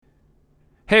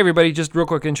Hey, everybody, just real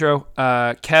quick intro.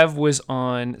 Kev was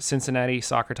on Cincinnati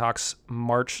Soccer Talk's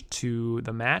March to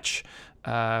the Match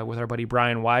with our buddy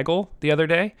Brian Weigel the other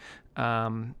day.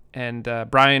 And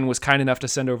Brian was kind enough to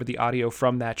send over the audio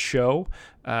from that show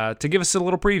to give us a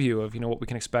little preview of what we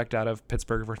can expect out of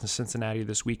Pittsburgh versus Cincinnati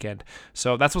this weekend.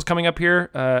 So that's what's coming up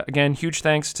here. Again, huge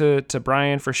thanks to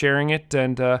Brian for sharing it,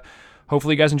 and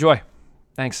hopefully you guys enjoy.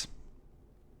 Thanks.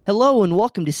 Hello and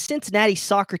welcome to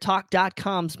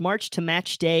CincinnatiSoccerTalk.com's March to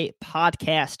Match Day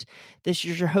podcast. This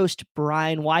is your host,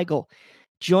 Brian Weigel.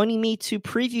 Joining me to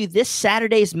preview this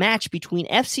Saturday's match between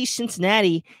FC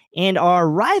Cincinnati and our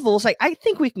rivals, I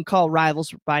think we can call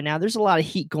rivals by now. There's a lot of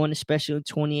heat going, especially in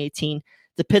 2018,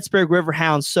 the Pittsburgh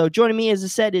Riverhounds. So joining me, as I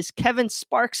said, is Kevin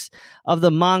Sparks of the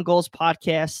Mongols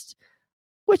podcast,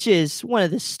 which is one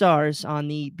of the stars on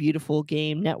the Beautiful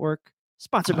Game Network,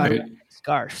 sponsored by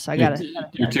Scarfs.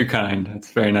 You're too kind.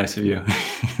 That's very nice of you.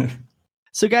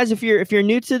 So, guys, if you're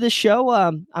new to the show,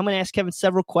 I'm going to ask Kevin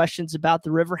several questions about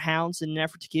the Riverhounds in an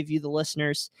effort to give you, the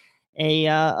listeners,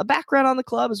 a background on the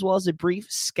club as well as a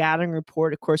brief scouting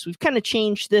report. Of course, we've kind of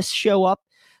changed this show up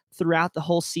throughout the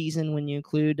whole season when you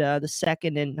include the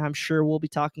second, and I'm sure we'll be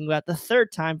talking about the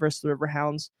third time versus the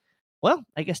Riverhounds. Well,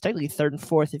 I guess technically third and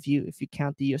fourth if you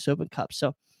count the U.S. Open Cup.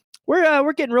 So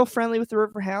we're getting real friendly with the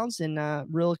Riverhounds and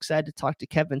real excited to talk to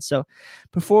Kevin. So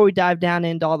before we dive down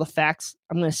into all the facts,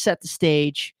 I'm going to set the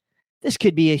stage. This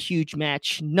could be a huge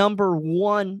match. Number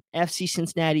one, FC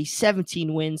Cincinnati,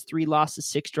 17 wins, 3 losses,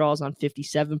 6 draws on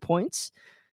 57 points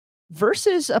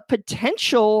versus a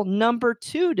potential number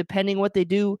 2, depending what they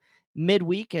do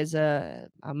midweek. As I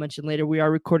mentioned later, we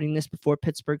are recording this before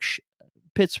Pittsburgh's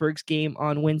game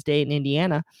on Wednesday in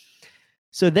Indiana.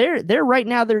 So they're right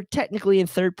now, they're technically in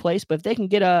third place, but if they can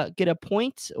get a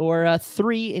point or a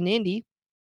 3 in Indy,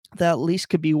 that at least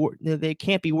could be, they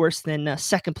can't be worse than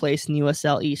second place in the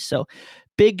USL East. So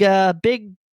big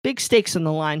stakes on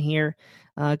the line here.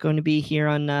 Going to be here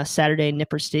on Saturday in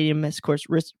Nippert Stadium. Of course,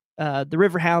 the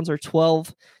Riverhounds are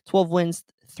 12 wins,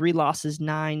 3 losses,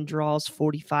 9 draws,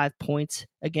 45 points.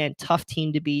 Again, tough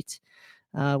team to beat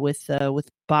with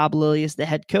Bob Lilley as the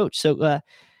head coach. So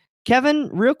Kevin,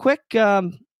 real quick,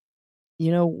 how's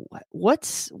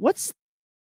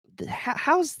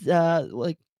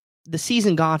the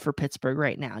season gone for Pittsburgh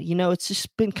right now? It's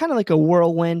just been kind of like a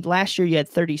whirlwind. Last year you had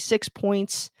 36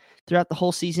 points throughout the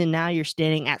whole season. Now you're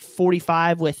standing at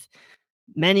 45 with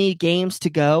many games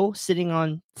to go, sitting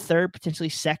on third, potentially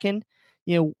second.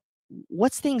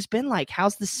 What's things been like?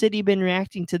 How's the city been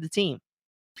reacting to the team?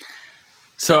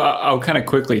 So I'll kind of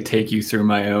quickly take you through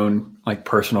my own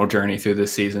personal journey through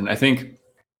this season. I think,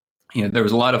 there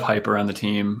was a lot of hype around the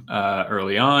team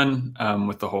early on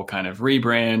with the whole kind of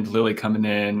rebrand, Lilley coming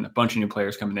in, a bunch of new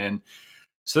players coming in.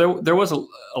 So there was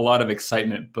a lot of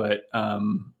excitement, but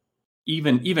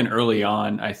even early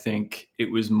on, I think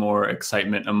it was more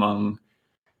excitement among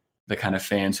the kind of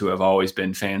fans who have always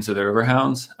been fans of the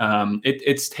Riverhounds.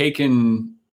 It's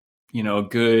taken, a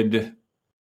good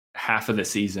half of the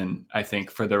season, I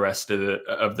think, for the rest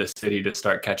of the city to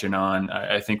start catching on.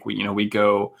 I think we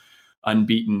go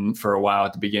unbeaten for a while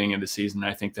at the beginning of the season.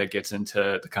 I think that gets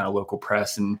into the kind of local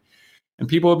press and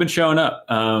people have been showing up,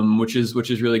 which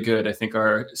is really good. I think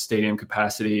our stadium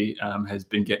capacity has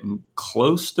been getting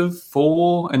close to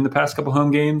full in the past couple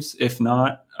home games. If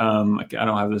not, I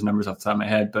don't have those numbers off the top of my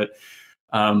head, but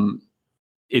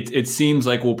it seems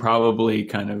like we'll probably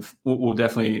we'll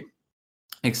definitely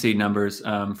exceed numbers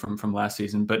from last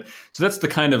season. But so that's the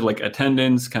kind of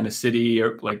attendance, kind of city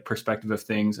or perspective of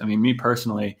things. I mean, me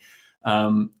personally,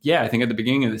 I think at the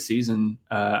beginning of the season,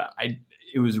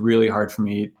 it was really hard for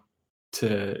me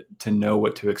to know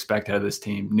what to expect out of this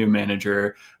team. New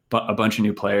manager, but a bunch of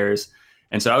new players.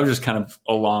 And so I was just kind of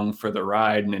along for the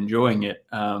ride and enjoying it.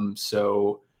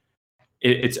 So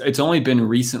it's only been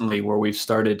recently where we've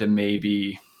started to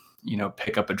maybe,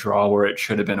 pick up a draw where it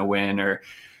should have been a win, or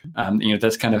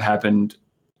that's kind of happened,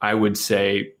 I would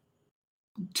say,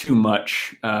 too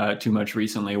much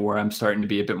recently, where I'm starting to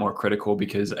be a bit more critical,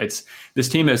 because this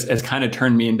team has kind of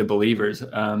turned me into believers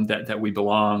that we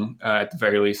belong at the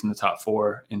very least in the top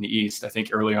 4 in the East. I think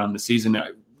early on in the season,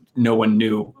 no one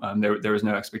knew, there was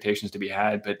no expectations to be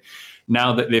had, but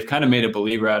now that they've kind of made a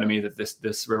believer out of me that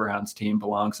this Riverhounds team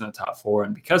belongs in the top 4,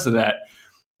 and because of that,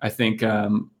 I think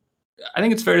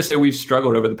it's fair to say we've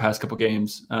struggled over the past couple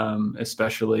games,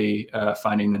 especially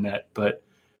finding the net. But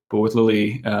with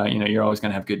Lilley, you're always going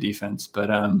to have good defense. But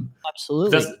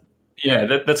absolutely,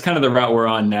 that's kind of the route we're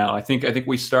on now. I think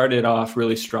we started off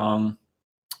really strong,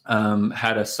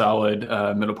 had a solid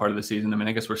middle part of the season. I mean,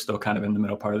 I guess we're still kind of in the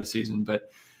middle part of the season,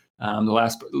 but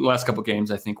The last couple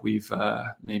games, I think we've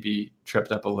maybe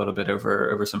tripped up a little bit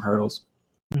over some hurdles.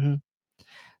 Mm-hmm.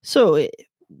 So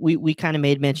we kind of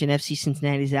made mention FC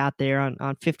Cincinnati's out there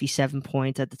on 57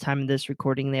 points at the time of this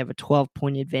recording. They have a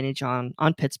 12-point advantage on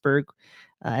Pittsburgh.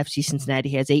 FC Cincinnati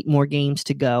has 8 more games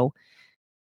to go.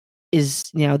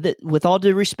 With all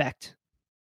due respect,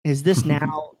 is this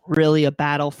now really a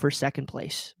battle for second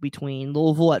place between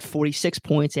Louisville at 46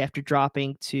 points after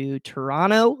dropping to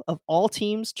Toronto, of all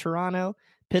teams, Pittsburgh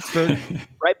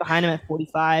right behind them at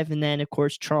 45, and then, of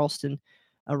course, Charleston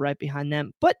right behind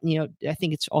them. But, I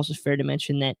think it's also fair to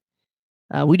mention that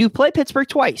we do play Pittsburgh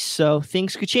twice, so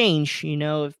things could change.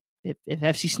 If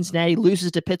FC Cincinnati loses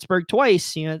to Pittsburgh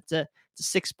twice, it's a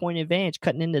 6-point advantage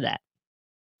cutting into that.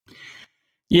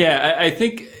 Yeah, I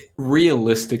think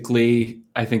realistically,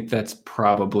 I think that's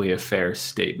probably a fair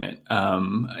statement.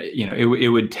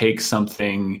 It would take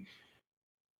something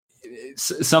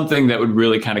that would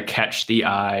really kind of catch the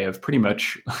eye of pretty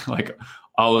much like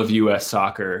all of U.S.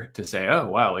 soccer to say, oh,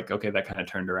 wow, like, okay, that kind of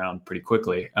turned around pretty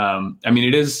quickly.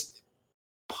 It is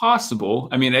possible.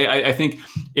 I think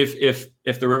if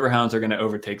the Riverhounds are going to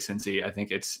overtake Cincy, I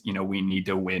think it's, we need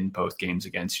to win both games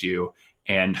against you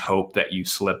and hope that you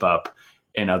slip up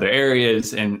in other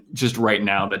areas. And just right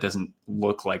now, that doesn't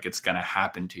look like it's going to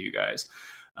happen to you guys.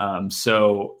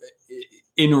 So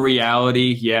in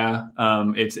reality, yeah,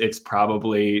 it's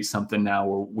probably something now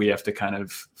where we have to kind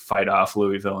of fight off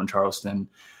Louisville and Charleston.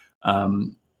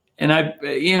 If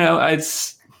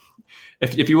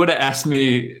you would have asked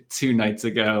me 2 nights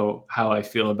ago how I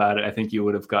feel about it, I think you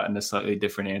would have gotten a slightly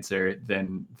different answer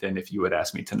than if you would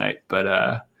ask me tonight. But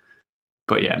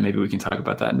yeah, maybe we can talk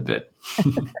about that in a bit.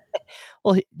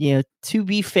 Well, to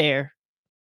be fair,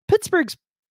 Pittsburgh's,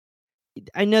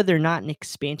 I know they're not an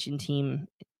expansion team.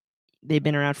 They've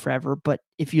been around forever, but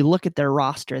if you look at their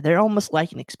roster, they're almost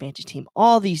like an expansion team.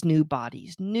 All these new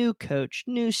bodies, new coach,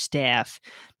 new staff,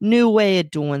 new way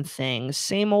of doing things,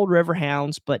 same old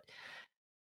Riverhounds, but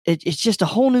it's just a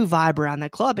whole new vibe around that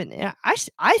club. And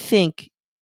I think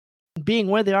being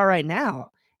where they are right now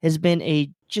has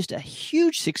been just a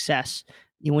huge success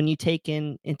when you take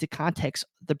into context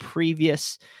the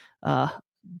previous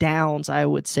downs, I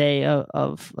would say,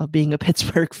 of being a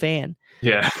Pittsburgh fan.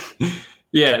 Yeah.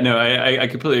 Yeah, no, I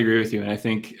completely agree with you. And I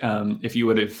think if you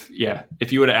would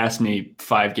have asked me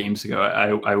 5 games ago,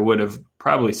 I would have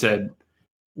probably said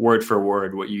word for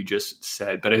word what you just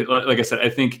said. But like I said, I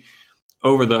think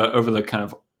over the kind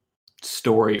of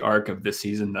story arc of this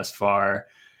season thus far,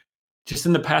 just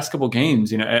in the past couple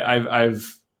games,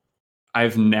 I've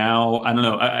now, I don't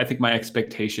know, I think my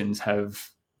expectations have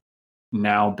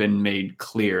now been made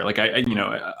clear. Like I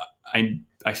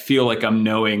feel like I'm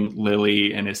knowing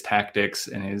Lily and his tactics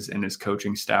and his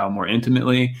coaching style more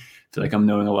intimately. I feel like I'm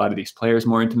knowing a lot of these players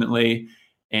more intimately,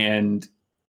 and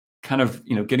kind of,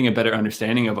 getting a better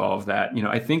understanding of all of that.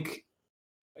 I think,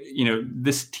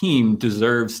 this team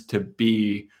deserves to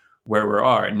be where we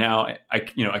are now. I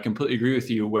completely agree with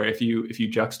you, where if you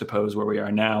juxtapose where we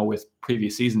are now with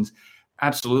previous seasons,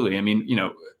 absolutely.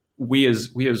 We as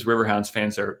Riverhounds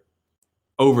fans are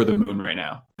over the moon right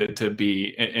now to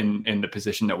be in the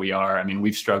position that we are.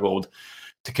 We've struggled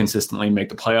to consistently make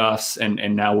the playoffs,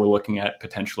 and now we're looking at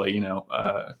potentially,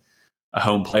 a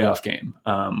home playoff game,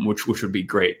 which would be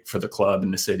great for the club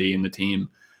and the city and the team.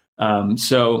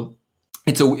 So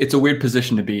it's a weird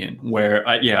position to be in, where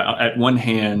at one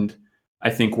hand, I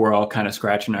think we're all kind of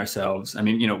scratching ourselves.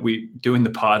 We doing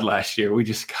the pod last year, we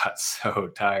just got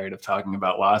so tired of talking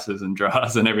about losses and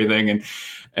draws and everything.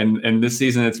 And this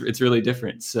season it's really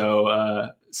different.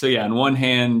 So yeah, on one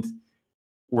hand,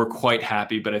 we're quite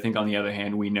happy, but I think on the other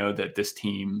hand, we know that this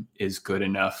team is good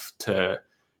enough to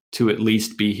at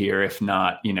least be here, if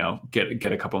not,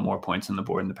 get a couple more points on the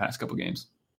board in the past couple games.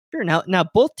 Sure. Now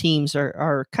both teams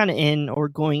are kind of in or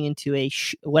going into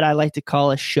what I like to call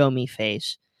a show me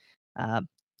phase.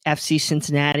 FC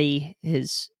Cincinnati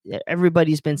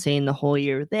everybody's been saying the whole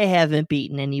year they haven't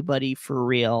beaten anybody for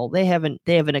real. They haven't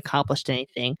accomplished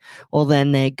anything. Well,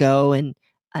 then they go and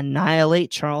annihilate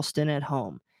Charleston at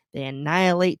home. They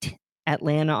annihilate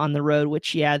Atlanta on the road,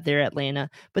 which they're Atlanta,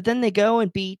 but then they go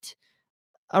and beat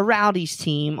a Rowdies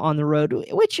team on the road,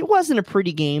 which it wasn't a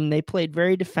pretty game. They played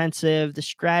very defensive. The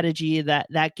strategy of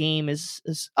that game is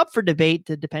up for debate,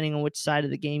 depending on which side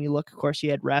of the game you look. Of course, you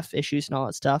had ref issues and all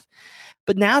that stuff.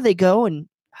 But now they go and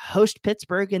host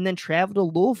Pittsburgh and then travel to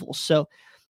Louisville. So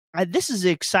this is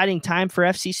an exciting time for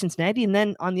FC Cincinnati. And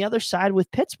then on the other side with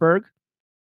Pittsburgh,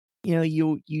 you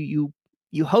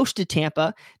hosted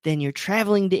Tampa, then you're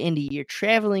traveling to Indy, you're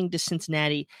traveling to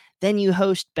Cincinnati, then you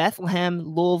host Bethlehem,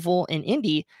 Louisville, and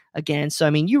Indy again. So,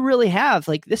 you really have,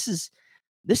 this is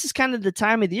this is kind of the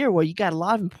time of the year where you got a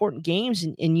lot of important games,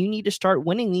 and you need to start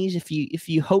winning these if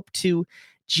you hope to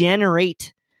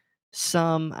generate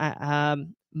some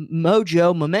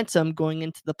momentum going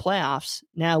into the playoffs.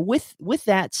 Now, with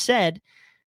that said,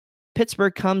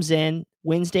 Pittsburgh comes in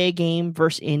Wednesday game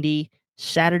versus Indy,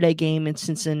 Saturday game in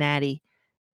Cincinnati.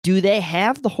 Do they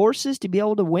have the horses to be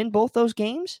able to win both those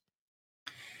games?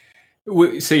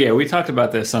 We talked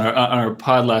about this on our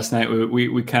pod last night.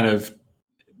 We kind of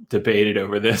debated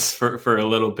over this for a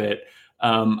little bit.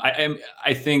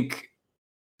 I think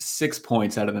 6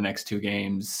 points out of the next 2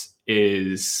 games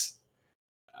is,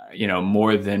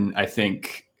 more than I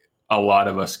think a lot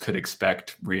of us could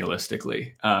expect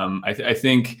realistically. I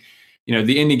think,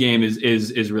 the Indy game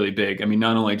is really big. I mean,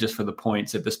 not only just for the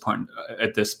points at this point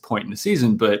in the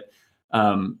season, but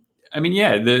the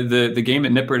game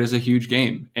at Nippert is a huge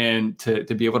game, and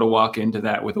to be able to walk into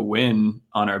that with a win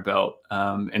on our belt,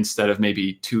 instead of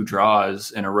maybe 2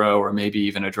 draws in a row, or maybe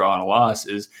even a draw and a loss,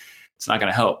 it's not going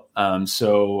to help.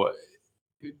 So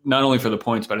not only for the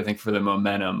points, but I think for the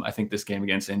momentum, I think this game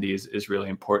against Indy is really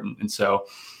important. And so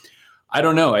I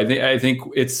don't know. I think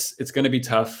it's going to be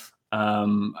tough.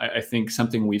 I think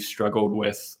something we've struggled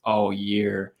with all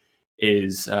year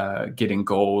is getting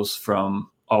goals from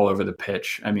all over the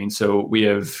pitch. I mean, so we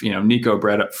have, Nico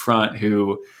Brett up front,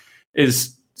 who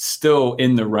is still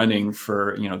in the running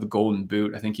for, the Golden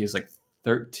Boot. I think he has like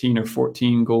 13 or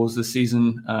 14 goals this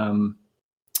season.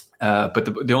 But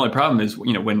the only problem is,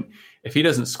 if he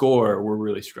doesn't score, we're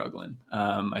really struggling.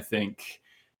 I think,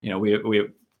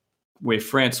 we have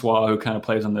Francois, who kind of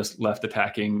plays on this left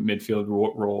attacking midfield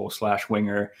role /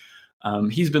 winger.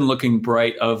 He's been looking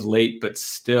bright of late, but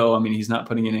still, he's not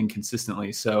putting it in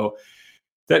consistently. So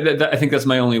that I think that's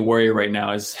my only worry right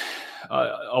now, is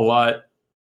a lot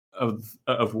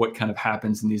of what kind of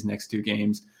happens in these next 2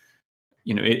 games.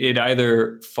 It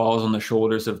either falls on the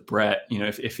shoulders of Brett.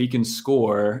 If he can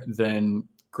score, then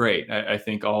great. I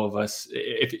think all of us,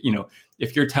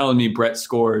 if you're telling me Brett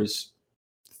scores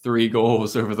 3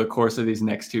 goals over the course of these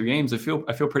next 2 games, I feel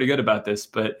pretty good about this.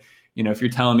 But if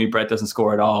you're telling me Brett doesn't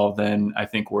score at all, then I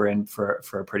think we're in for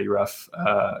a pretty rough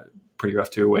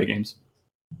 2 away games.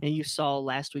 And you saw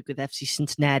last week with FC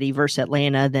Cincinnati versus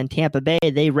Atlanta, then Tampa Bay,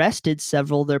 they rested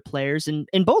several of their players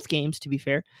in both games, to be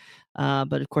fair.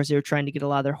 But of course, they were trying to get a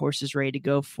lot of their horses ready to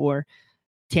go for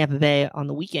Tampa Bay on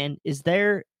the weekend.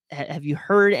 Have you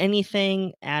heard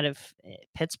anything out of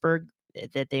Pittsburgh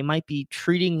that they might be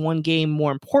treating one game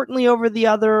more importantly over the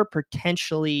other,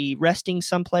 potentially resting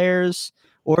some players,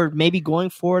 or maybe going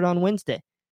for it on Wednesday?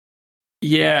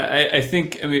 Yeah, I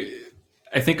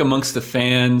think amongst the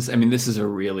fans, this is a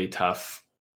really tough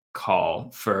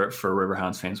call for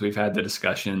Riverhounds fans. We've had the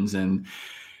discussions, and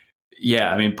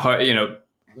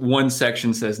one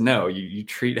section says, no, you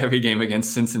treat every game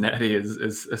against Cincinnati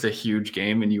as a huge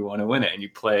game, and you want to win it, and you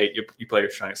play your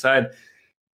strongest side.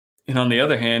 And on the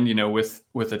other hand,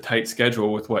 with a tight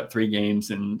schedule, with 3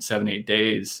 games in 7-8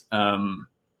 days,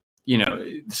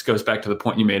 this goes back to the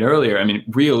point you made earlier.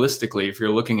 Realistically, if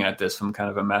you're looking at this from kind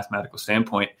of a mathematical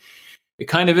standpoint, it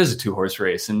kind of is a 2-horse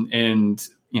race, and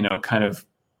kind of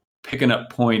picking up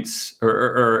points,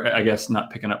 or I guess not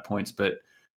picking up points, but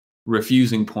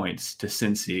refusing points to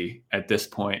Cincy at this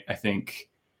point, I think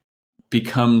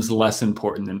becomes less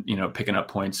important than, picking up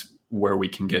points where we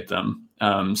can get them.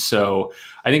 So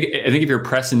I think if you're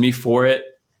pressing me for it,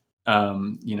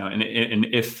 and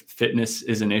if fitness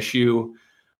is an issue,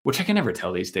 which I can never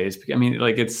tell these days. I feel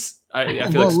like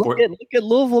sport. Look at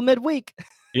Louisville midweek.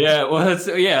 Yeah, well,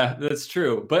 that's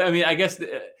true. But I guess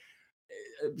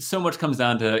so much comes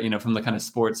down to, from the kind of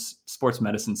sports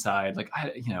medicine side. Like,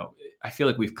 I feel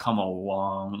like we've come a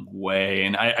long way,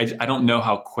 and I don't know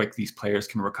how quick these players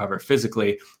can recover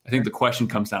physically. I think the question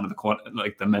comes down to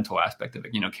the mental aspect of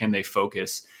it. Can they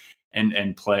focus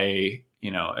and play,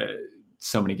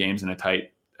 so many games in a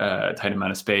tight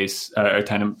amount of space, or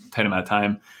tight amount of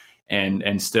time,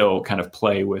 and still kind of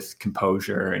play with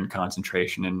composure and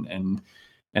concentration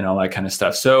and all that kind of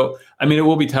stuff. So, it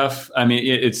will be tough.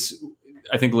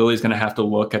 I think Lily's going to have to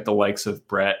look at the likes of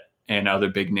Brett and other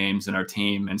big names in our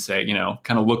team and say,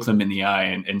 kind of look them in the eye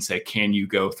and say, can you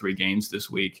go 3 games this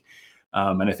week?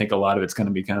 And I think a lot of it's going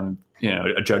to be kind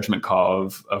of, a judgment call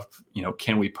of,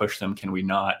 can we push them? Can we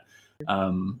not?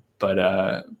 But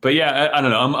yeah, I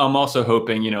don't know. I'm also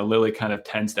hoping, Lily kind of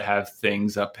tends to have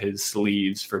things up his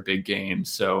sleeves for big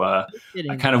games. So I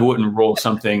kind of wouldn't roll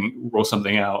something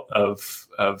out of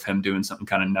him doing something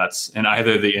kind of nuts in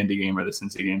either the Indy game or the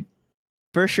Cincy game.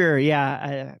 For sure,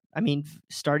 yeah.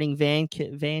 Starting Van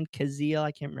Kazeel,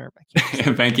 I can't remember.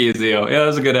 Van Kazeel, yeah, that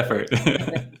was a good effort.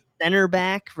 center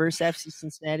back versus FC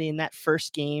Cincinnati in that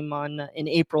first game in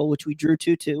April, which we drew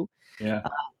 2-2. Yeah.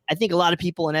 I think a lot of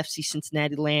people in FC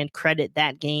Cincinnati land credit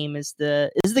that game as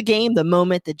the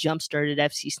moment that jump-started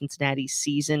FC Cincinnati's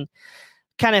season.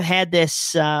 Kind of had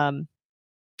this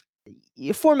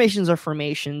formations are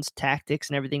formations, tactics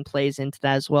and everything plays into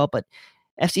that as well. But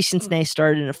FC Cincinnati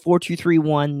started in a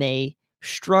 4-2-3-1. They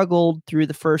struggled through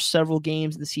the first several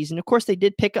games of the season. Of course, they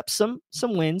did pick up some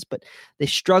wins, but they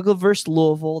struggled versus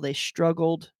Louisville. They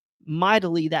struggled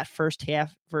mightily that first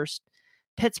half versus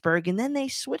Pittsburgh, and then they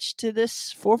switched to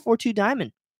this 4-4-2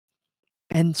 diamond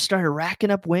and started racking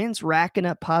up wins, racking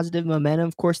up positive momentum.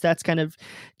 Of course, that's kind of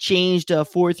changed a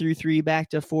 4-3-3 back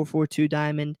to 4-4-2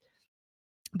 diamond.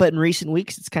 But in recent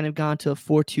weeks, it's kind of gone to a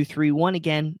 4-2-3-1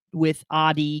 again, with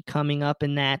Adi coming up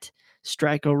in that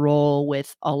striker role,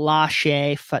 with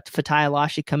Fatai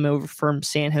Alashe coming over from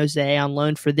San Jose on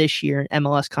loan for this year,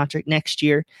 MLS contract next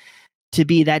year, to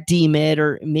be that D mid,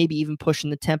 or maybe even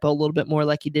pushing the tempo a little bit more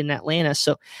like he did in Atlanta.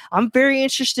 So I'm very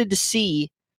interested to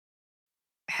see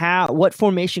what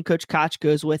formation Coach Koch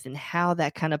goes with and how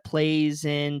that kind of plays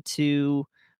into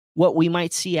what we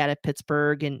might see out of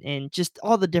Pittsburgh and just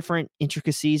all the different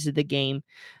intricacies of the game,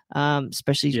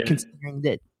 especially considering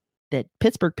that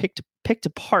Pittsburgh picked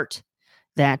apart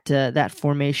that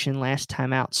formation last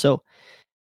time out. So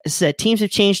as I said, teams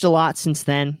have changed a lot since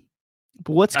then.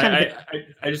 But what's I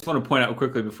just want to point out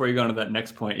quickly before you go on to that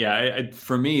next point. Yeah,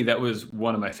 for me, that was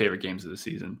one of my favorite games of the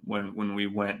season when we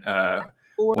went to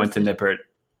Nippert.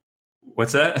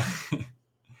 What's that?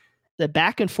 The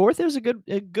back and forth. It was a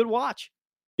good watch.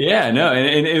 Yeah, no,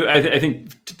 and I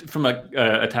think from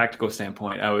a tactical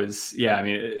standpoint, I was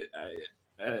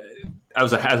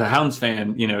as a Hounds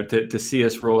fan, to see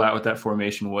us roll out with that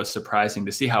formation was surprising,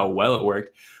 to see how well it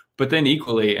worked. But then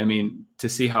equally, to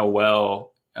see how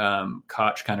well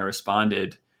Koch kind of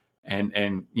responded, and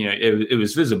it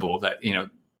was visible that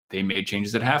they made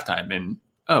changes at halftime, and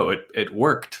it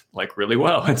worked like really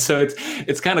well. And so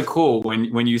it's kind of cool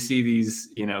when you see these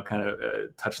kind of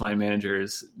touchline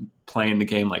managers playing the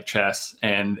game like chess,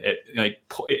 and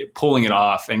pulling it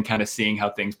off and kind of seeing how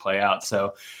things play out.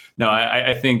 So no,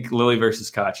 I think Lilley versus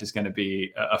Koch is going to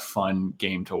be a fun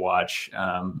game to watch,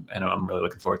 and I'm really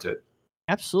looking forward to it.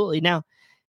 Absolutely. Now,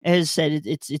 as I said,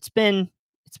 it's been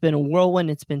a whirlwind.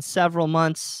 It's been several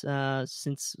months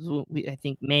since I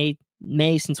think May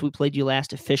since we played you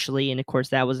last officially, and of course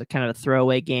that was a kind of a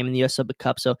throwaway game in the US Open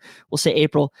Cup. So we'll say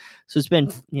April. So it's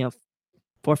been 4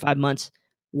 or 5 months.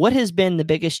 What has been the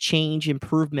biggest change,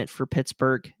 improvement for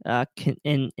Pittsburgh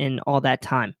in all that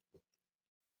time?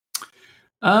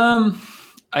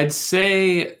 I'd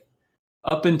say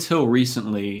up until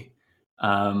recently,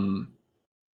 I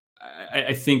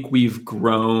think we've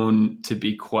grown to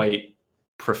be quite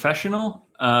professional.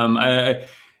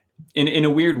 In a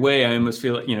weird way, I almost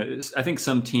feel I think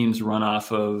some teams run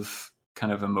off of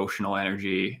kind of emotional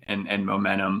energy and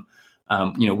momentum.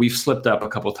 We've slipped up a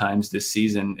couple times this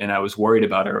season, and I was worried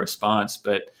about our response,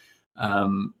 but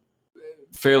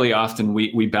fairly often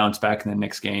we bounce back in the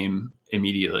next game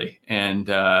immediately and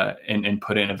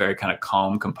put in a very kind of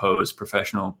calm, composed,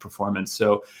 professional performance.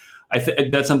 So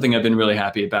that's something I've been really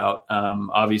happy about.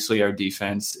 Obviously, our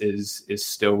defense is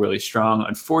still really strong.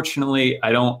 Unfortunately,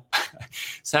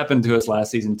 this happened to us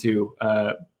last season too.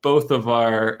 Both of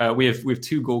our we have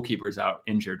 2 goalkeepers out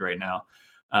injured right now,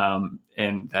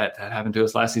 and that happened to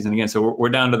us last season again. So we're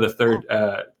down to the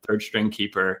third string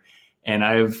keeper, and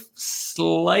I have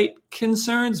slight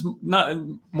concerns. Not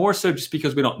more so just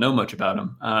because we don't know much about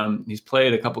him. He's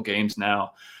played a couple games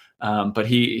now. But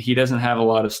he doesn't have a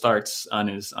lot of starts on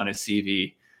his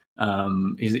CV.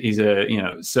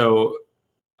 So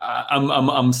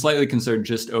I'm slightly concerned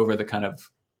just over the kind of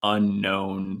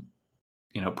unknown,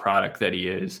 product that he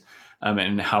is,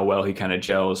 and how well he kind of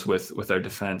gels with our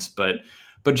defense. But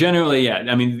generally, yeah,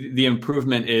 the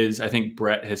improvement is, I think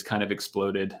Brett has kind of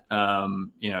exploded.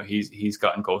 He's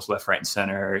gotten goals left, right, and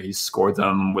center. He's scored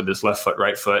them with his left foot,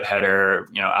 right foot, header,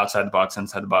 outside the box,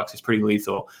 inside the box. He's pretty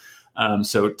lethal.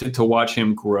 So to watch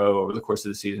him grow over the course of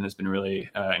the season has been really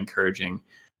encouraging.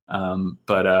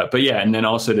 But yeah, and then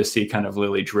also to see kind of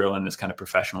Lilley drill in this kind of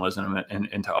professionalism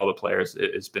into all the players,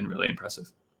 it's been really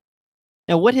impressive.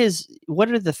 Now, what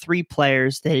are the 3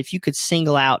 players that, if you could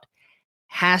single out,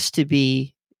 has to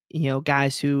be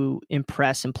guys who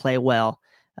impress and play well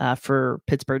for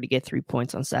Pittsburgh to get 3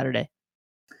 points on Saturday?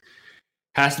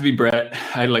 Has to be Brett.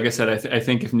 Like I said, I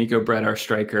think if Nico Brett, our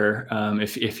striker,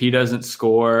 if he doesn't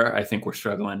score, I think we're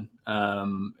struggling.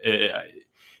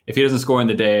 If he doesn't score in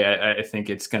the day, I think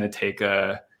it's going to take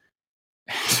I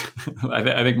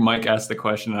think Mike asked the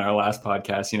question in our last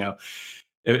podcast.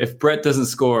 if Brett doesn't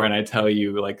score and I tell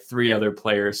you like 3 other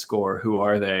players score, who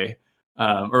are they?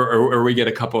 Or we get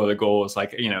a couple of the goals,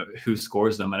 like, who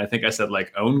scores them? And I think I said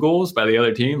like own goals by the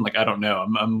other team. Like, I don't know.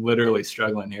 I'm literally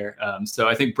struggling here. So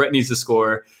I think Brett needs to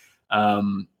score.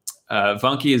 Vanki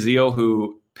Azil,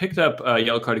 who picked up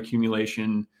yellow card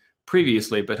accumulation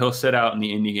previously, but he'll sit out in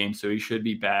the Indy game, so he should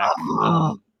be back.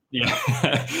 Yeah,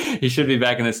 he should be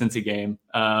back in the Cincy game.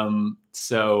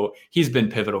 So he's been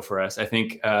pivotal for us. I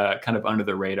think kind of under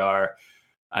the radar.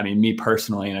 I mean, me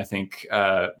personally, and I think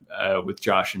with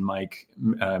Josh and Mike,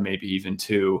 maybe even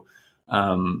too,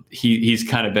 he's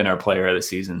kind of been our player of the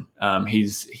season.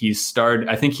 He's started.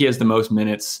 I think he has the most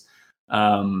minutes.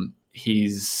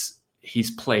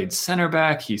 He's played center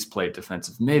back. He's played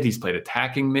defensive mid. He's played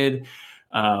attacking mid.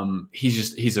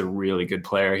 He's a really good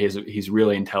player. He's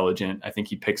really intelligent. I think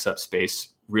he picks up space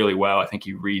really well. I think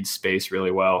he reads space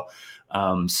really well.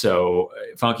 So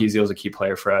Vanki Azil is a key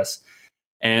player for us.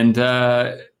 And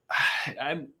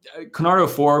Conrado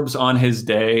Forbes on his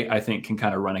day, I think, can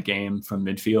kind of run a game from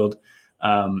midfield.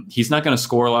 He's not going to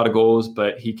score a lot of goals,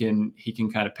 but he can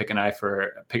kind of pick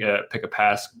a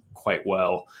pass quite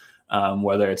well.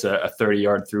 Whether it's a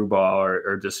 30-yard through ball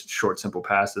or just short, simple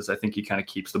passes, I think he kind of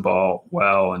keeps the ball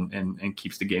well and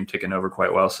keeps the game ticking over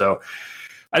quite well. So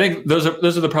I think those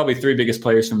are the probably 3 biggest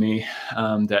players for me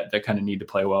that kind of need to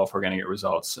play well if we're going to get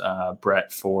results.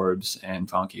 Brett, Forbes, and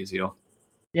Vanki Azil.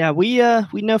 Yeah, we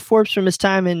know Forbes from his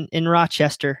time in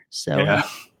Rochester, so yeah.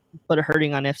 He put a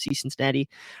hurting on FC Cincinnati.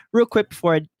 Real quick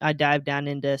before I dive down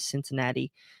into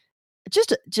Cincinnati,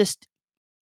 just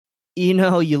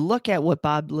you look at what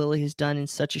Bob Lilley has done in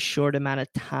such a short amount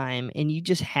of time, and you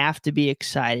just have to be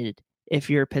excited if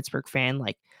you're a Pittsburgh fan.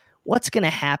 Like, what's going to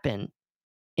happen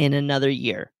in another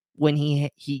year when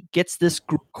he gets this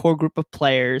core group of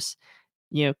players,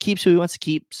 keeps who he wants to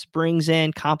keep, brings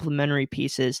in complementary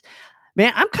pieces.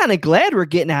 Man, I'm kind of glad we're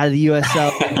getting out of the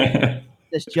USL.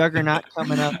 This juggernaut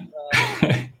coming up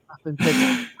in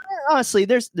Pittsburgh. Honestly,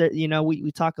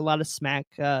 we talk a lot of smack.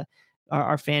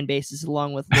 Our fan bases,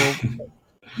 along with Louisville.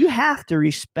 You have to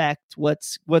respect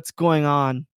what's going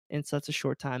on in such a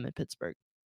short time in Pittsburgh.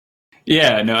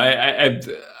 Yeah, no,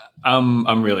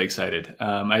 I'm really excited.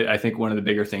 I think one of the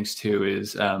bigger things too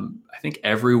is I think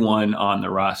everyone on the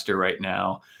roster right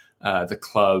now, the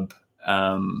club,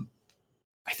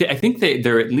 I think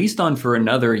they're at least on for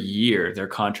another year, their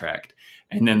contract.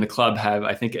 And then the club have,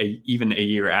 I think, even a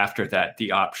year after that,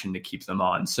 the option to keep them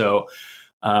on. So,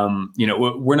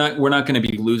 we're not going to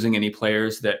be losing any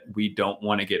players that we don't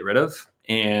want to get rid of.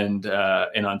 And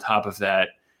on top of that,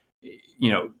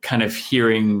 kind of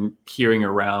hearing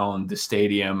around the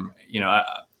stadium,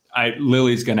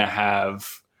 Lily's going to have,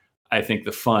 I think,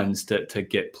 the funds to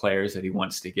get players that he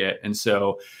wants to get. And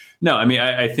so, no, I mean,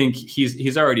 I think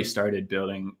he's already started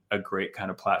building a great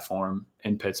kind of platform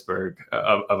in Pittsburgh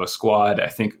of a squad. I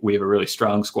think we have a really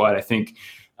strong squad. I think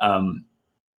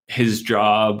his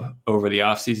job over the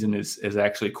offseason is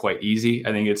actually quite easy.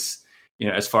 I think it's,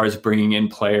 as far as bringing in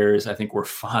players, I think we're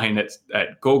fine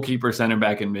at goalkeeper, center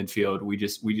back, and midfield. We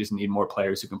just need more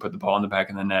players who can put the ball in the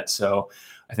back of the net. So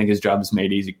I think his job is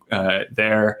made easy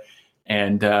there.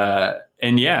 And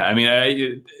yeah, I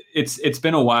mean, it's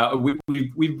been a while.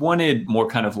 We've wanted more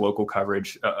kind of local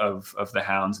coverage of the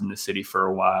Hounds in the city for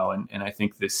a while, and I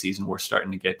think this season we're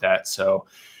starting to get that. So,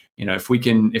 if we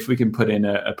can put in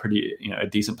a pretty a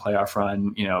decent playoff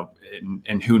run,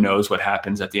 and who knows what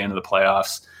happens at the end of the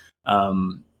playoffs,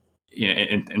 and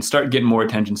start getting more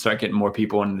attention, start getting more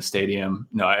people into the stadium.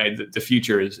 No, the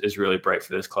future is really bright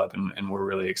for this club, and we're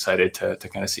really excited to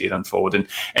kind of see it unfold.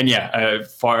 And yeah,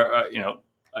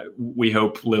 we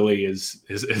hope Lily is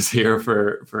here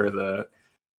for the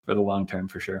long term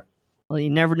for sure. Well, you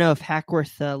never know. If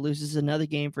Hackworth loses another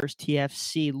game versus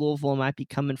TFC, Louisville might be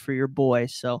coming for your boy.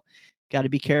 So, got to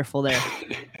be careful there.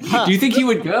 Do you think he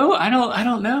would go? I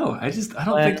don't know. I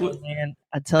don't think. Man,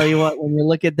 I tell you what, when you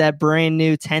look at that brand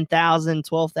new 10,000,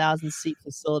 12,000 seat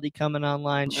facility coming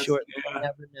online shortly, you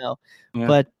never know. Yeah.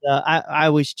 But I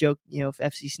always joke, if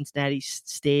FC Cincinnati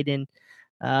stayed in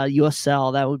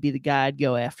USL, that would be the guy I'd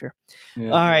go after. Yeah.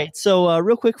 All right. So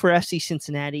real quick for FC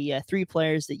Cincinnati, 3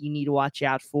 players that you need to watch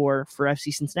out for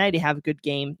FC Cincinnati to have a good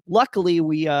game. Luckily,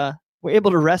 we were able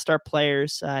to rest our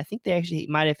players. I think they actually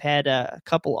might have had a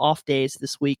couple off days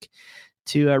this week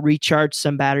to recharge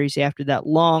some batteries after that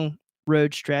long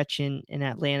road stretch in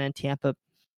Atlanta and Tampa.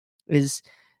 This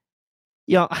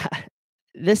kind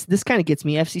of gets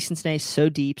me. FC Cincinnati is so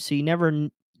deep, so you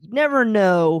never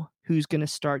know who's going to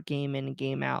start game in and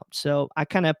game out. So I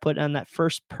kind of put on that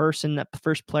first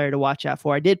player to watch out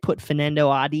for. I did put Fernando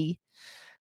Adi.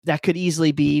 That could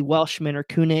easily be Welshman or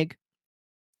Koenig.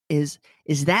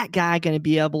 is that guy going to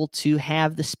be able to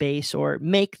have the space or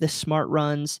make the smart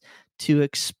runs to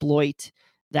exploit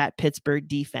that Pittsburgh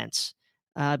defense?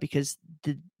 Because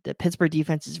the Pittsburgh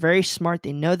defense is very smart.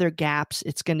 They know their gaps.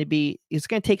 It's going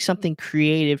to take something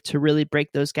creative to really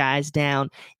break those guys down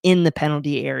in the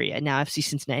penalty area. Now, FC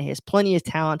Cincinnati has plenty of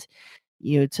talent,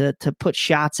 to put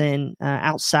shots in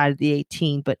outside of the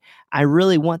 18, but I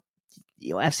really want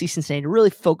FC Cincinnati to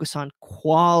really focus on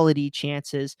quality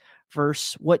chances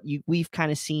versus what we've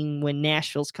kind of seen when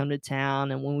Nashville's come to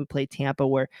town and when we play Tampa,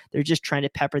 where they're just trying to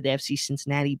pepper the FC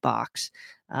Cincinnati box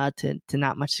to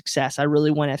not much success. I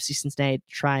really want FC Cincinnati to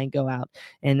try and go out,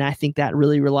 and I think that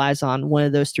really relies on one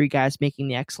of those three guys making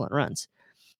the excellent runs.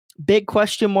 Big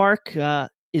question mark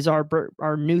is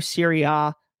our new Serie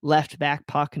A left back,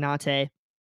 Pau Konate.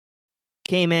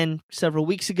 Came in several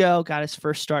weeks ago, got his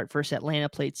first start versus Atlanta,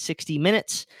 played 60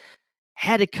 minutes,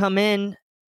 had to come in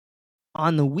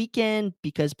on the weekend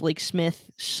because Blake Smith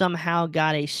somehow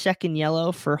got a second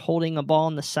yellow for holding a ball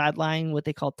on the sideline, what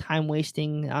they call time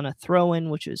wasting on a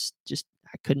throw-in, which was just,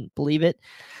 I couldn't believe it.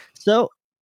 So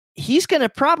he's going to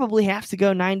probably have to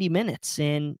go 90 minutes,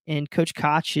 and Coach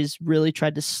Koch has really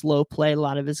tried to slow play a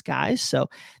lot of his guys. So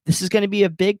this is going to be a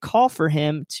big call for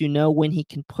him to know when he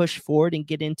can push forward and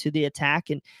get into the attack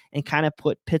and kind of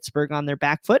put Pittsburgh on their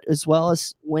back foot, as well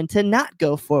as when to not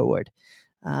go forward.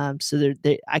 So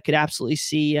I could absolutely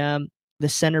see the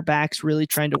center backs really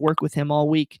trying to work with him all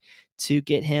week to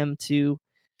get him to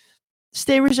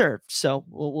stay reserved. So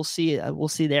we'll see. We'll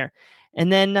see there.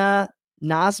 And then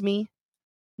Nazmi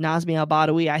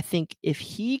Al-Badawi, I think if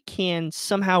he can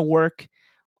somehow work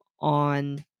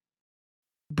on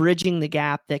bridging the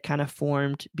gap that kind of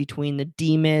formed between the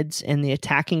D-mids and the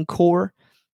attacking core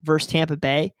versus Tampa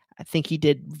Bay, I think he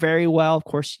did very well. Of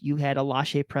course, you had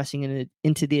Alashe pressing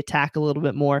into the attack a little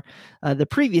bit more the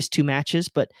previous two matches,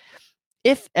 but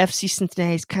if FC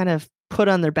Cincinnati's kind of put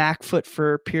on their back foot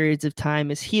for periods of time,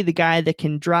 is he the guy that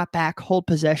can drop back, hold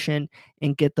possession,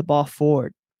 and get the ball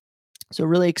forward? So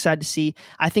really excited to see.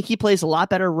 I think he plays a lot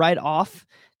better right off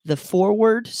the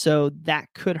forward, so that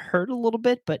could hurt a little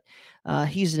bit, but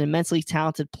he's an immensely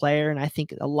talented player, and I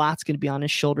think a lot's going to be on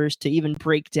his shoulders to even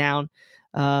break down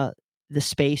the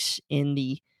space in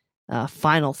the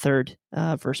final third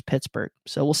versus Pittsburgh.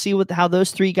 So we'll see how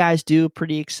those three guys do.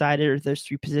 Pretty excited, or those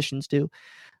three positions do.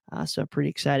 So pretty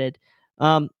excited.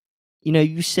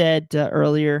 You said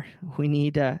earlier we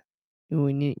need our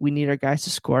guys to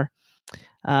score.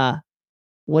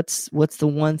 What's the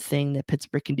one thing that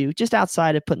Pittsburgh can do just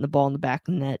outside of putting the ball in the back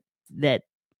of the net that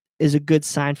is a good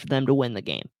sign for them to win the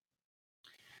game?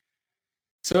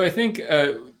 So I think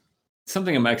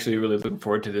something I'm actually really looking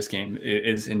forward to this game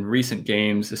is in recent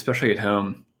games, especially at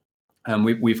home,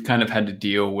 we've kind of had to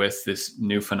deal with this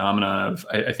new phenomenon of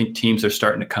I think teams are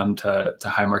starting to come to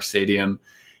Highmark Stadium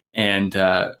and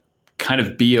kind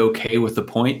of be okay with the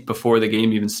point before the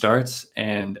game even starts.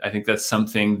 And I think that's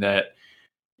something that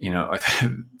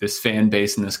this fan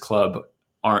base and this club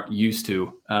aren't used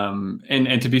to.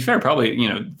 And to be fair, probably,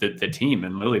 the team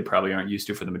and Lily probably aren't used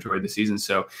to for the majority of the season.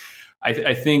 So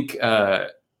I think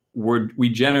we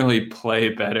generally play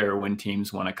better when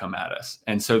teams want to come at us.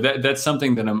 And so that's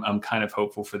something that I'm kind of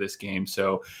hopeful for this game.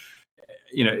 So,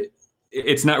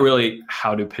 it's not really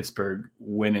how do Pittsburgh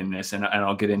win in this, and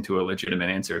I'll get into a legitimate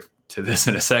answer to this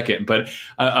in a second. But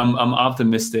I'm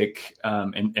optimistic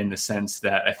in the sense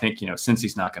that I think since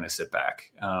he's not going to sit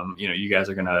back, you guys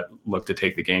are going to look to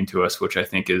take the game to us, which I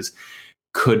think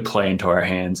could play into our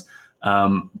hands.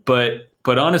 But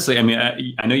honestly, I mean,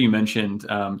 I know you mentioned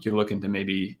you're looking to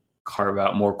maybe carve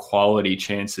out more quality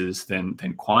chances than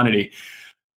quantity.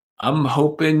 I'm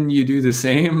hoping you do the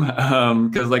same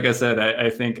because, like I said,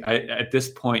 I think at this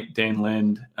point, Dan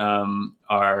Lind,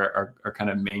 our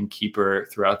kind of main keeper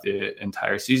throughout the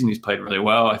entire season, he's played really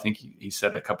well. I think he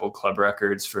set a couple of club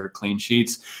records for clean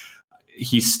sheets.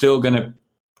 He's still going to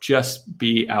just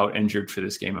be out injured for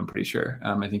this game, I'm pretty sure.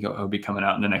 I think he'll be coming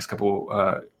out in the next couple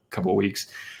of weeks.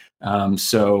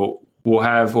 So we'll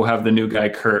have the new guy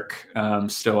Kirk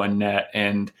still in net.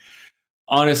 And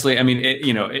honestly, I mean,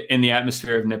 in the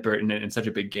atmosphere of Nippert and in such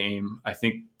a big game, I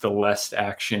think the less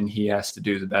action he has to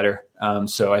do, the better.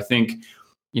 So I think,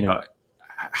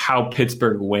 how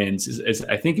Pittsburgh wins is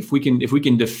I think if we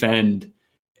can defend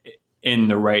in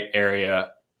the right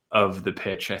area of the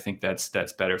pitch, I think that's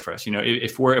better for us.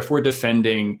 If we're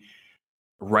defending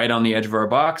right on the edge of our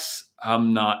box,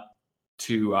 I'm not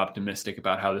too optimistic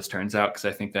about how this turns out, because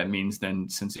I think that means then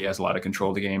since he has a lot of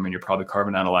control of the game and you're probably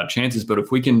carving out a lot of chances. But if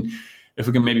we can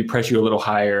maybe press you a little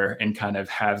higher and kind of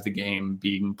have the game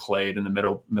being played in the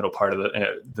middle part of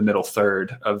the middle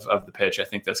third of the pitch, I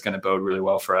think that's going to bode really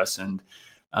well for us. And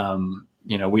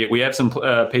we have some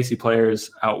pacey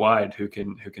players out wide who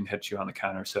can hit you on the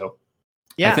counter. So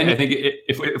yeah, I think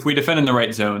if we defend in the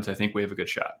right zones, I think we have a good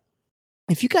shot.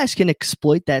 If you guys can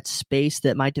exploit that space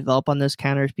that might develop on those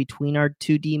counters between our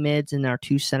 2 D mids and our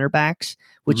 2 center backs,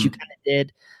 which you kind of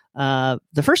did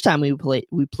the first time we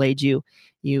played you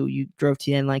drove to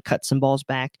the end line, cut some balls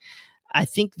back. I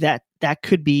think that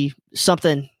could be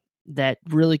something that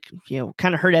really,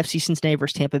 kind of hurt FC Cincinnati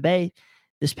versus Tampa Bay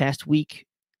this past week.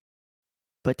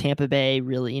 But Tampa Bay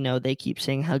really, they keep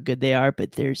saying how good they are,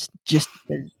 but there's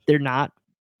not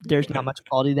much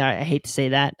quality there. I hate to say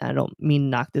that. I don't mean to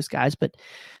knock those guys, but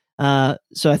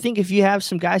so I think if you have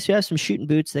some guys who have some shooting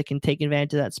boots that can take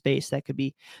advantage of that space, that could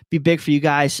be big for you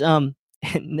guys. And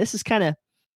this is kind of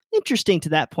interesting to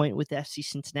that point with FC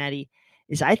Cincinnati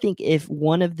is I think if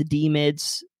one of the D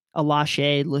mids,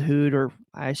 Alache, Lahoud, or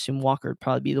I assume Walker would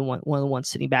probably be one of the ones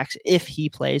sitting backs if he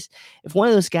plays. If one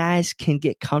of those guys can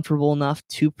get comfortable enough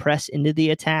to press into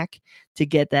the attack to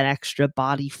get that extra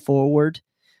body forward,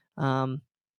 I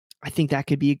think that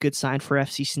could be a good sign for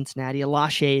FC Cincinnati.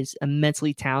 Alache is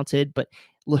immensely talented, but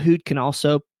Lahoud can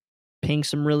also ping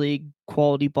some really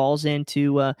quality balls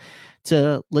into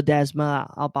to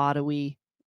Ledesma, Al-Badawi,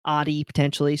 Adi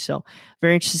potentially. So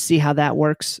very interested to see how that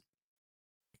works.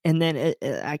 And then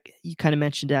you kind of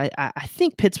mentioned it. I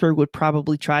think Pittsburgh would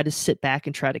probably try to sit back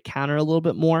and try to counter a little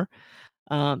bit more.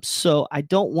 So I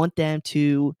don't want them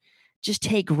to just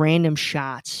take random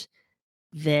shots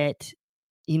that,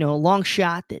 a long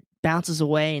shot that bounces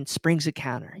away and springs a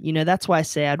counter. That's why I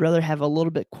say I'd rather have a little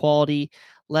bit quality,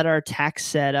 let our attack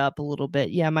set up a little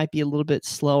bit. Yeah, it might be a little bit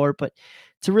slower, but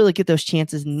to really get those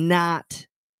chances, not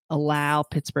allow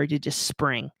Pittsburgh to just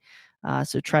spring.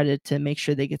 So try to make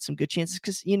sure they get some good chances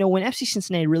because, when FC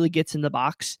Cincinnati really gets in the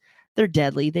box, they're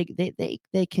deadly.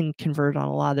 They can convert on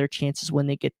a lot of their chances when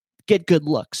they get good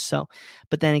looks. So,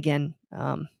 but then again,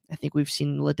 I think we've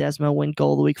seen Ledesma win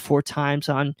goal of the week 4 times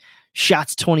on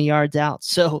shots 20 yards out.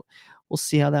 So we'll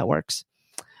see how that works.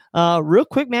 Real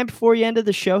quick, man, before you end of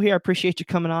the show here, I appreciate you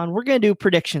coming on. We're going to do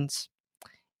predictions.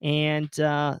 And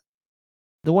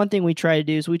the one thing we try to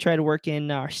do is we try to work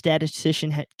in our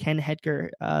statistician, Ken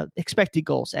Hedger, expected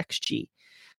goals, XG.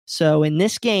 So in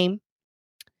this game,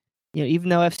 even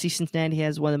though FC Cincinnati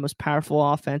has one of the most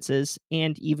powerful offenses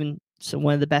and even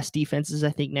one of the best defenses,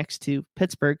 I think, next to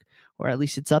Pittsburgh, or at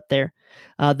least it's up there,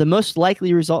 the most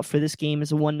likely result for this game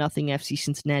is a 1-0 FC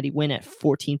Cincinnati win at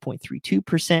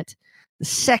 14.32%. The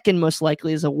second most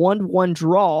likely is a 1-1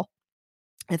 draw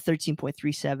at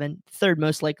 13.37. Third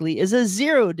most likely is a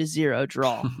 0-0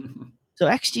 draw. So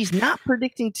XG is not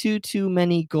predicting too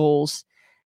many goals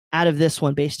out of this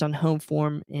one based on home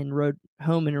form and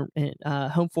home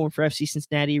form for FC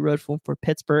Cincinnati, road form for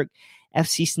Pittsburgh.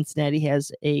 FC Cincinnati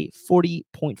has a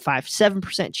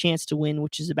 40.57% chance to win,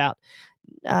 which is about,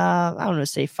 say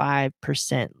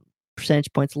 5%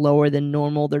 percentage points lower than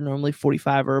normal. They're normally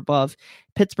 45 or above.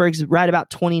 Pittsburgh's right about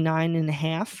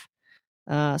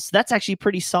 29.5. So that's actually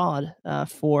pretty solid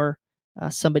for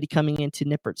somebody coming into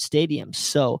Nippert Stadium.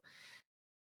 So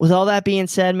with all that being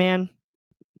said, man,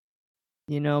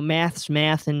 math's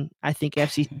math, and I think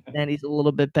FC Cincinnati's a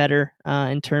little bit better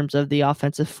in terms of the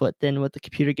offensive foot than what the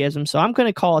computer gives them. So I'm going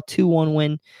to call a 2-1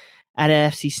 win at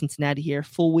FC Cincinnati here.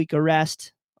 Full week of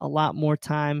rest, a lot more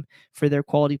time for their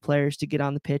quality players to get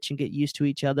on the pitch and get used to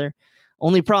each other.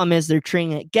 Only problem is they're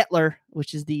training at Gettler,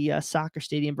 which is the soccer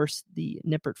stadium versus the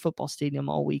Nippert football stadium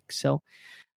all week. So,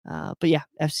 but yeah,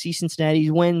 FC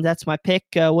Cincinnati's win. That's my pick.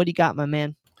 What do you got, my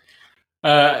man?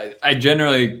 I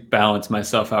generally balance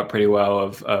myself out pretty well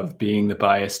of being the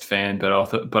biased fan, but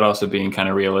also being kind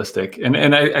of realistic.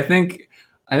 And I think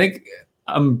I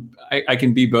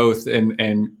can be both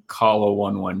and call a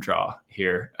 1-1 draw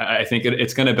here. I think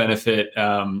it's going to benefit.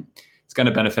 It's going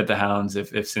to benefit the Hounds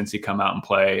if Cincy come out and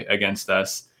play against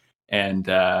us. I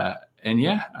say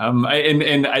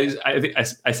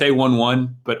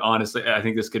 1-1, but honestly, I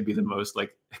think this could be the most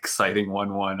exciting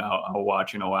 1-1 I'll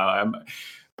watch in a while.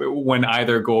 But when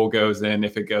either goal goes in,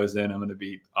 if it goes in, I'm going to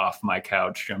be off my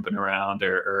couch jumping around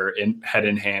or head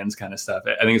in hands kind of stuff.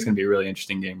 I think it's going to be a really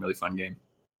interesting game, really fun game.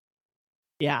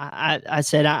 Yeah, I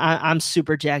said I'm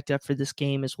super jacked up for this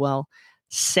game as well.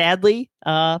 Sadly,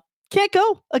 can't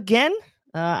go again.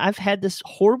 I've had this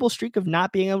horrible streak of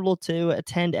not being able to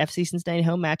attend FC Cincinnati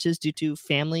home matches due to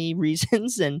family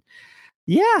reasons. And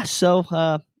yeah,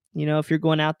 so, if you're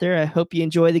going out there, I hope you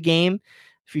enjoy the game.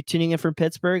 If you're tuning in from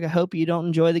Pittsburgh, I hope you don't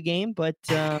enjoy the game, but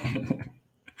I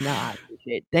appreciate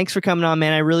it. Thanks for coming on,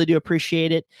 man. I really do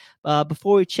appreciate it.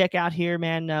 Before we check out here,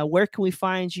 man, where can we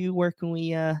find you? Where can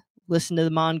we listen to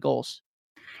the Mongols?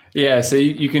 Yeah, so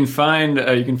you can find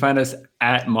us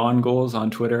at Mongols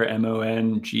on Twitter,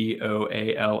 MONGOALS,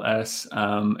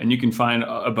 and you can find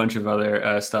a bunch of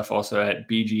other stuff also at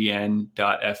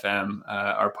bgn.fm.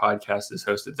 Our podcast is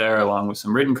hosted there, along with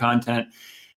some written content,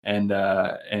 and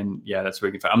yeah, that's where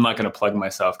you can find. I'm not going to plug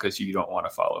myself because you don't want to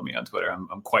follow me on Twitter.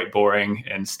 I'm quite boring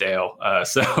and stale,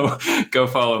 so go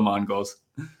follow Mongols.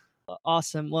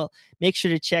 Awesome. Well, make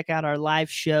sure to check out our live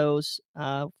shows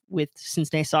with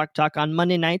Cincinnati Soccer Talk on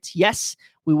Monday nights. Yes,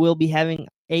 we will be having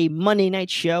a Monday night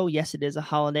show. Yes, it is a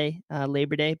holiday,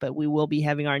 Labor Day, but we will be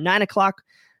having our 9 o'clock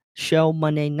show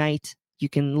Monday night. You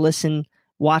can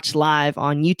watch live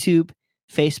on YouTube,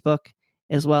 Facebook,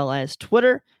 as well as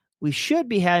Twitter. We should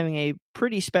be having a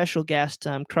pretty special guest.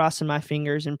 I'm crossing my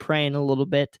fingers and praying a little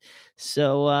bit.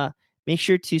 So, make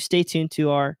sure to stay tuned to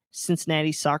our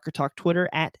Cincinnati Soccer Talk Twitter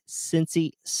at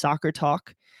Cincy Soccer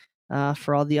Talk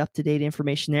for all the up-to-date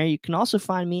information there. You can also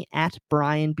find me at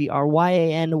Bryan,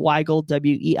 Bryan Weigel,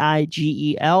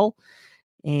 Weigel.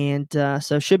 And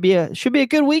so should be a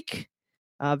good week.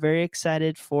 Very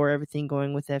excited for everything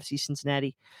going with FC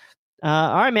Cincinnati.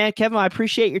 All right, man, Kevin, I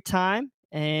appreciate your time,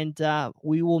 and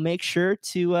we will make sure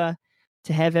to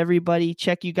have everybody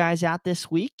check you guys out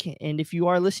this week. And if you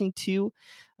are listening to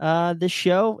the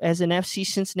show as an FC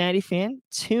Cincinnati fan,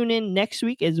 tune in next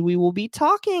week as we will be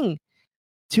talking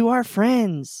to our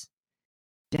friends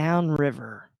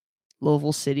downriver,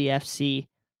 Louisville City FC,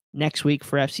 next week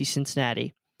for FC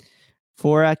Cincinnati.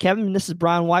 For Kevin, this is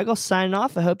Bryan Weigel signing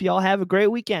off. I hope you all have a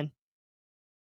great weekend.